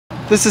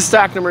This is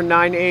stock number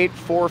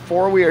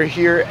 9844. We are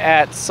here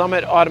at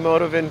Summit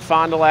Automotive in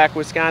Fond du Lac,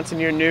 Wisconsin,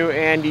 your new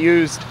and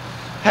used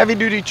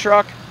heavy-duty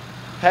truck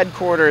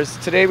headquarters.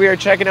 Today we are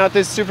checking out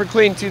this super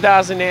clean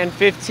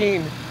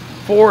 2015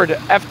 Ford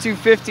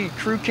F250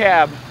 Crew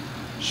Cab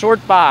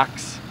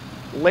Shortbox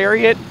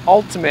Lariat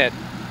Ultimate.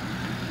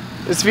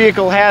 This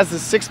vehicle has a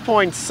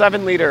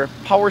 6.7 liter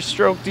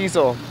Powerstroke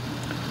diesel.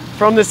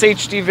 From this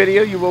HD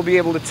video, you will be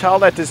able to tell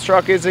that this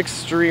truck is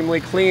extremely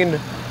clean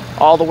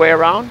all the way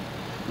around.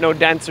 No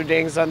dents or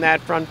dings on that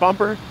front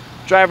bumper.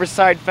 Driver's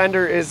side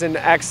fender is in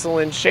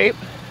excellent shape.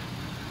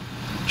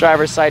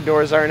 Driver's side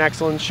doors are in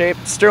excellent shape.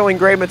 Sterling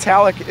gray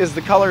metallic is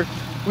the color.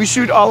 We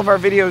shoot all of our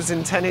videos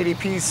in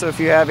 1080p, so if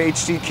you have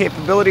HD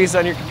capabilities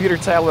on your computer,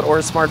 tablet, or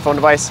a smartphone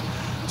device,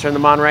 turn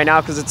them on right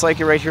now because it's like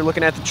you're right here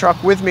looking at the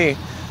truck with me.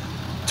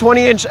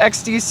 20-inch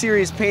XD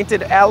series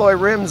painted alloy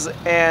rims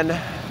and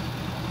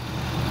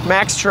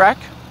Manstep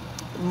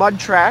mud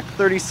track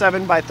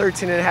 37 by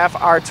 13.5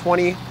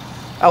 R20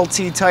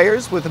 LT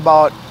tires with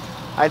about,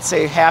 I'd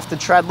say, half the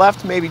tread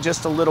left, maybe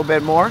just a little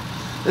bit more.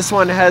 This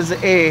one has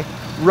a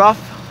rough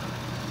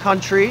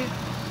country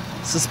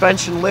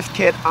suspension lift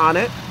kit on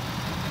it.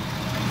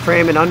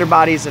 Frame and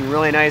underbody's in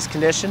really nice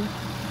condition.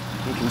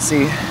 You can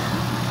see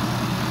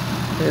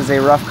it is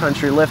a rough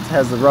country lift,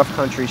 has the rough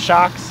country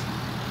shocks.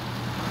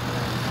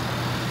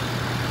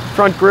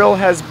 Front grille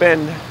has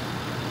been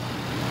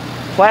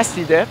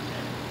plasti dipped.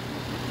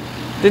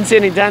 Didn't see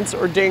any dents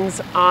or dings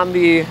on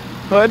the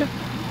hood.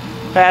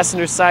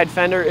 Passenger side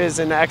fender is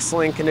in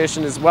excellent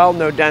condition as well.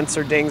 No dents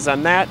or dings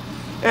on that.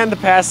 And the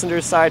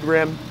passenger side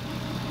rim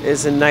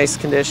is in nice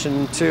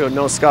condition too.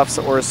 No scuffs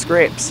or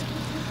scrapes.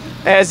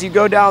 As you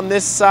go down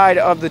this side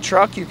of the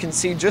truck, you can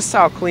see just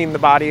how clean the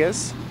body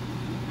is,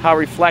 how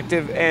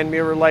reflective and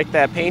mirror-like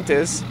that paint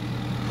is.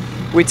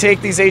 We take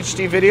these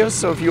HD videos,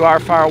 so if you are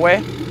far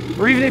away,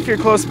 or even if you're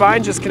close by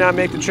and just cannot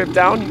make the trip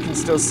down, you can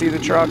still see the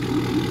truck,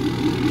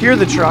 hear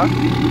the truck,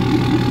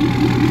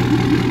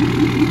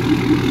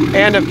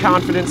 and have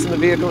confidence in the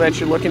vehicle that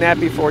you're looking at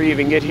before you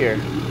even get here.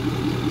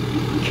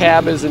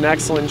 Cab is in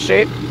excellent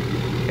shape,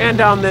 and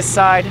down this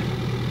side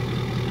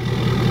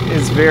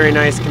is very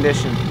nice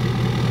condition.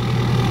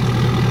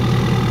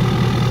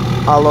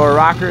 All lower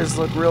rockers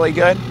look really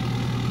good.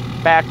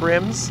 Back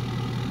rims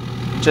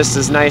just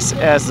as nice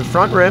as the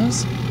front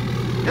rims,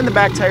 and the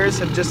back tires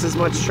have just as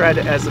much tread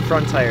as the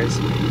front tires.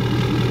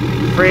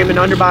 Frame and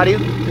underbody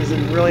is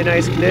in really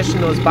nice condition.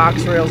 Those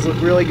box rails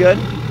look really good.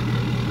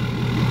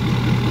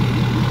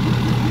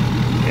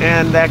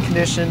 And that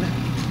condition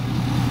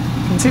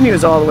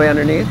continues all the way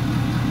underneath.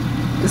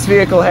 This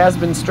vehicle has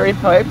been straight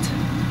piped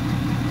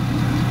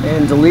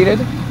and deleted.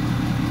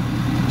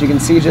 You can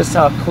see just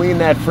how clean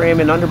that frame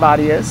and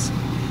underbody is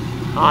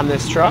on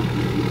this truck.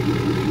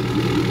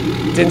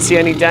 Didn't see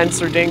any dents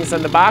or dings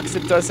on the box.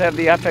 It does have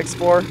the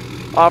FX4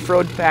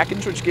 off-road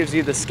package, which gives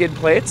you the skid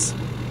plates.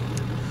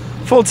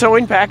 Full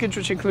towing package,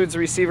 which includes a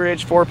receiver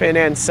hitch, 4-pin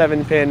and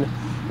 7-pin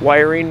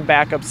wiring,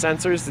 backup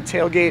sensors. The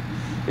tailgate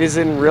is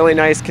in really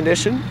nice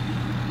condition.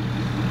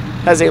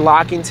 Has a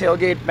locking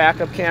tailgate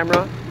backup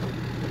camera.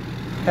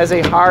 Has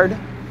a hard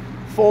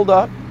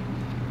fold-up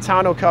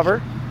tonneau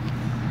cover.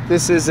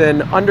 This is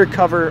an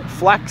Undercover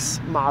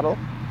Flex model.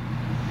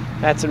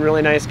 That's in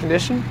really nice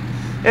condition.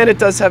 And it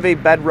does have a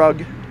bed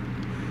rug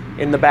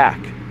in the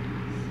back.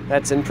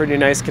 That's in pretty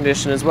nice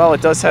condition as well.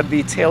 It does have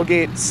the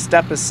tailgate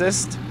step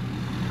assist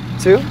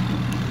too.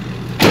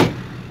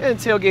 And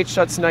the tailgate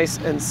shuts nice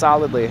and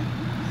solidly.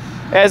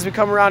 As we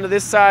come around to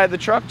this side of the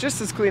truck,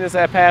 just as clean as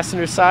that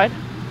passenger side.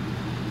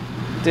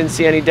 Didn't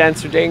see any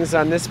dents or dings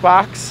on this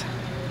box.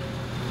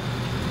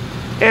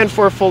 And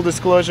for full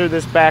disclosure,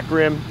 this back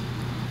rim,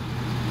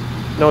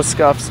 no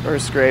scuffs or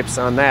scrapes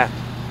on that.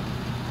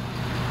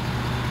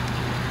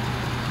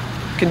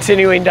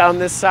 Continuing down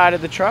this side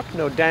of the truck,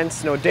 no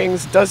dents, no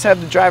dings. Does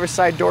have the driver's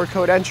side door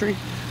code entry.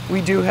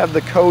 We do have the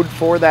code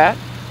for that.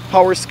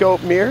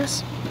 Powerscope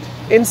mirrors.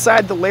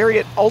 Inside, the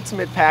Lariat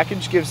Ultimate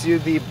package gives you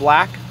the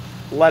black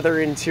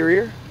leather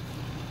interior.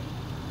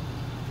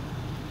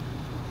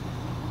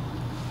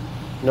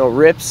 No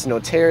rips, no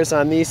tears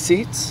on these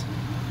seats.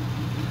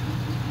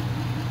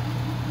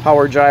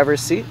 Power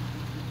driver's seat.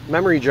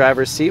 Memory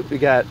driver's seat. We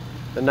got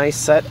a nice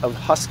set of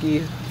Husky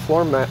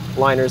floor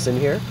liners in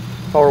here.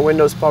 Power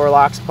windows, power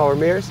locks, power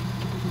mirrors.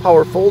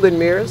 Power fold-in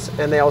mirrors,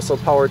 and they also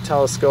power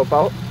telescope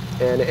out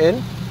and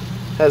in.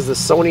 Has the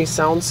Sony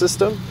sound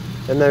system,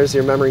 and there's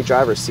your memory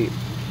driver's seat.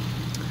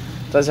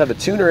 Does have a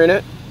tuner in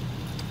it.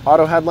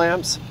 Auto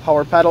headlamps,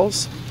 power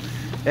pedals,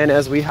 and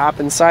as we hop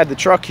inside the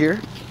truck here,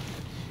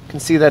 you can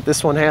see that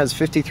this one has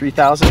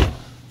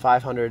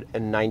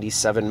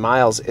 53,597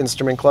 miles.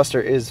 Instrument cluster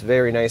is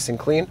very nice and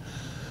clean.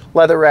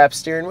 Leather wrapped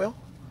steering wheel.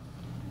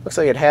 Looks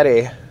like it had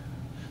a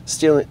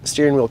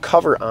steering wheel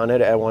cover on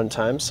it at one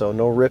time, so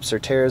no rips or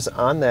tears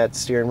on that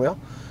steering wheel.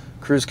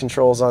 Cruise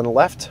controls on the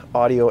left,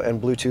 audio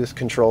and Bluetooth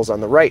controls on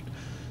the right.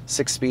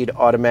 6-speed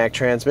automatic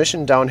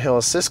transmission, downhill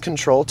assist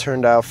control, turn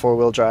dial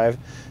 4-wheel drive,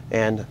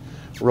 and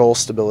roll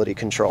stability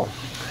control.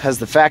 Has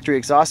the factory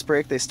exhaust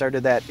brake. They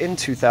started that in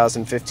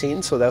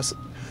 2015, so that's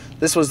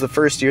This was the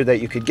first year that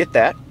you could get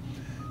that.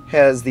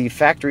 Has the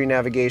factory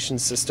navigation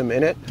system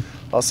in it.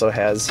 Also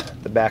has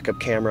the backup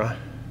camera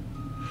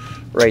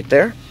right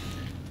there.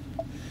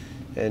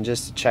 And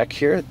just to check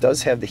here, it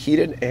does have the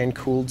heated and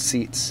cooled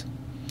seats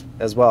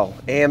as well.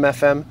 AM,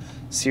 FM,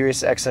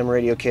 Sirius XM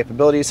radio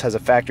capabilities, has a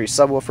factory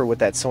subwoofer with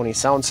that Sony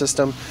sound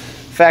system,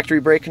 factory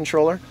brake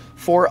controller,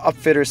 4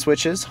 upfitter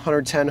switches,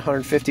 110,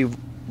 150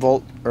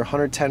 volt, or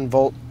 110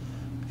 volt,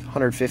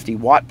 150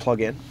 watt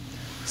plug-in,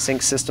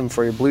 sync system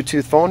for your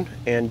Bluetooth phone,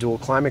 and dual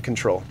climate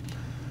control.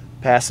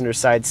 Passenger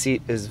side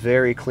seat is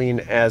very clean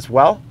as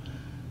well.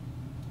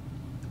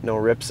 No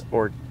rips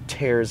or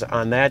tears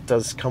on that.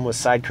 Does come with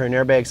side curtain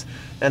airbags.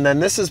 And then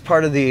this is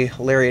part of the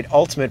Lariat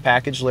Ultimate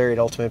package. Lariat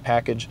Ultimate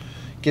package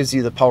gives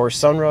you the power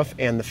sunroof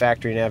and the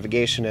factory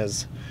navigation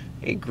as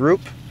a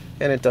group,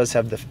 and it does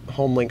have the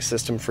home link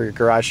system for your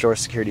garage door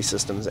security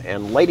systems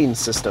and lighting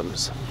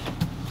systems.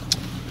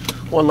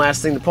 One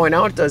last thing to point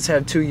out, it does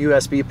have 2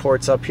 USB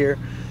ports up here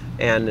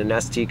and an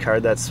SD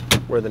card. That's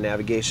where the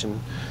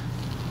navigation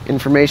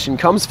information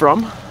comes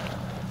from.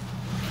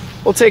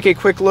 We'll take a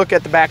quick look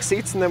at the back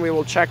seats and then we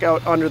will check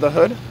out under the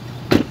hood.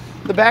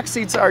 The back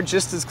seats are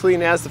just as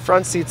clean as the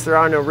front seats. There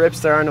are no rips,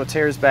 there are no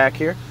tears back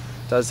here.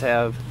 It does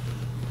have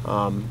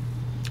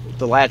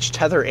the latch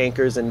tether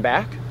anchors in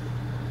back.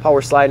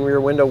 Power sliding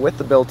rear window with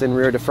the built-in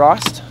rear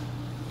defrost.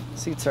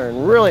 Seats are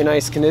in really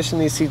nice condition.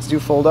 These seats do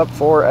fold up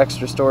for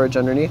extra storage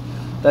underneath.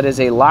 That is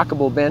a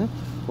lockable bin,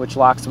 which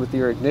locks with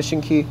your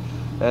ignition key,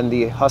 and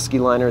the Husky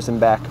liners in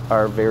back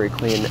are very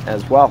clean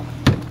as well.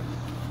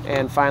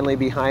 And finally,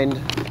 behind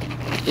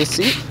this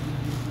seat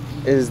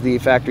is the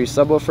factory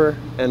subwoofer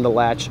and the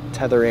latch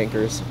tether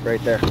anchors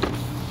right there.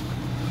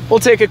 We'll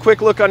take a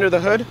quick look under the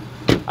hood.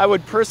 I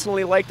would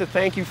personally like to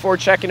thank you for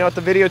checking out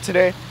the video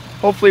today.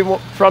 Hopefully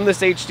from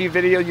this HD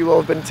video you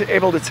will have been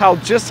able to tell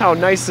just how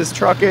nice this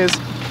truck is,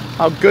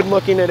 how good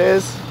looking it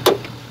is,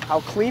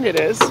 how clean it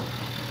is.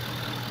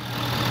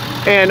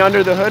 And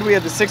under the hood we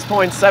have the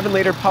 6.7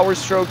 liter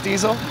Powerstroke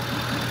diesel.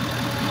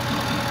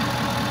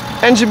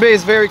 Engine bay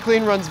is very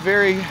clean, runs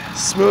very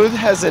smooth,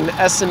 has an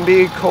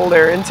S&B cold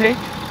air intake.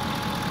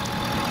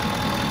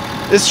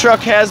 This truck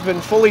has been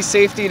fully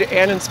safetied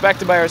and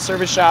inspected by our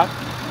service shop.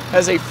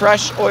 Has a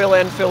fresh oil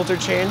and filter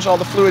change. All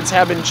the fluids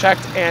have been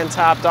checked and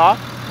topped off.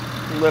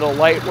 Little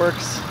light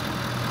works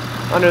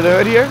under the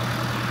hood here.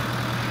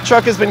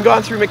 Truck has been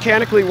gone through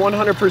mechanically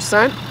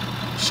 100%.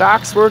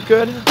 Shocks work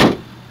good.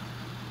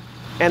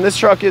 And this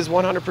truck is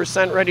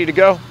 100% ready to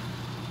go.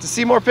 To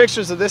see more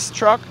pictures of this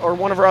truck or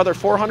one of our other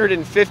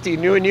 450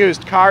 new and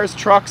used cars,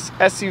 trucks,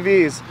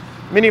 SUVs,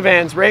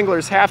 minivans,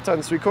 Wranglers, half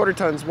tons, 3/4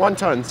 tons, 1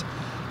 tons,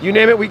 you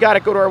name it, we got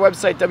it. Go to our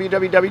website,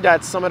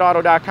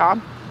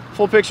 www.summitauto.com.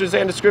 Full pictures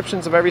and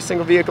descriptions of every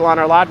single vehicle on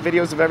our lot,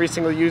 videos of every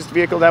single used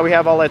vehicle that we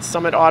have, all at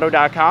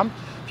summitauto.com.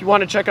 If you want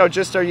to check out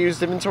just our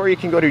used inventory, you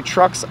can go to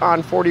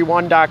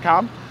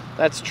truckson41.com.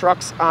 That's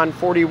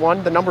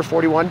truckson41, the number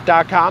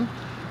 41.com.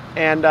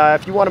 And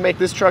if you want to make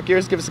this truck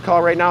yours, give us a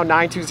call right now,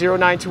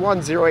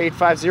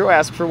 920-921-0850.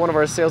 Ask for one of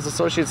our sales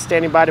associates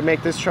standing by to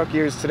make this truck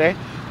yours today.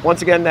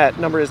 Once again, that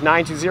number is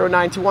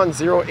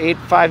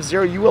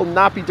 920-921-0850. You will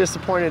not be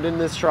disappointed in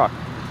this truck.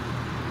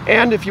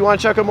 And if you want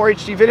to check out more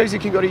HD videos, you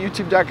can go to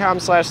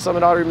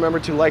youtube.com/summitauto. Remember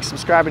to like,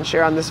 subscribe, and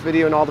share on this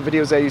video and all the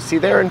videos that you see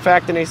there. In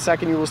fact, in a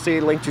second, you will see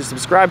a link to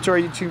subscribe to our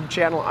YouTube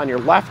channel on your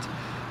left,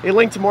 a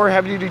link to more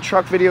heavy-duty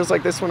truck videos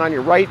like this one on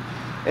your right.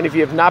 And if you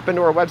have not been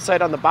to our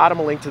website, on the bottom,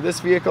 a link to this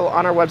vehicle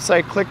on our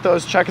website. Click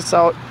those, check us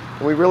out,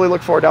 and we really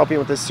look forward to helping you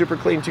with this super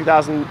clean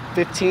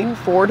 2015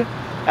 Ford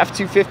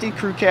F250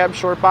 Crew Cab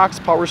Short Box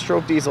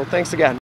Powerstroke Diesel. Thanks again.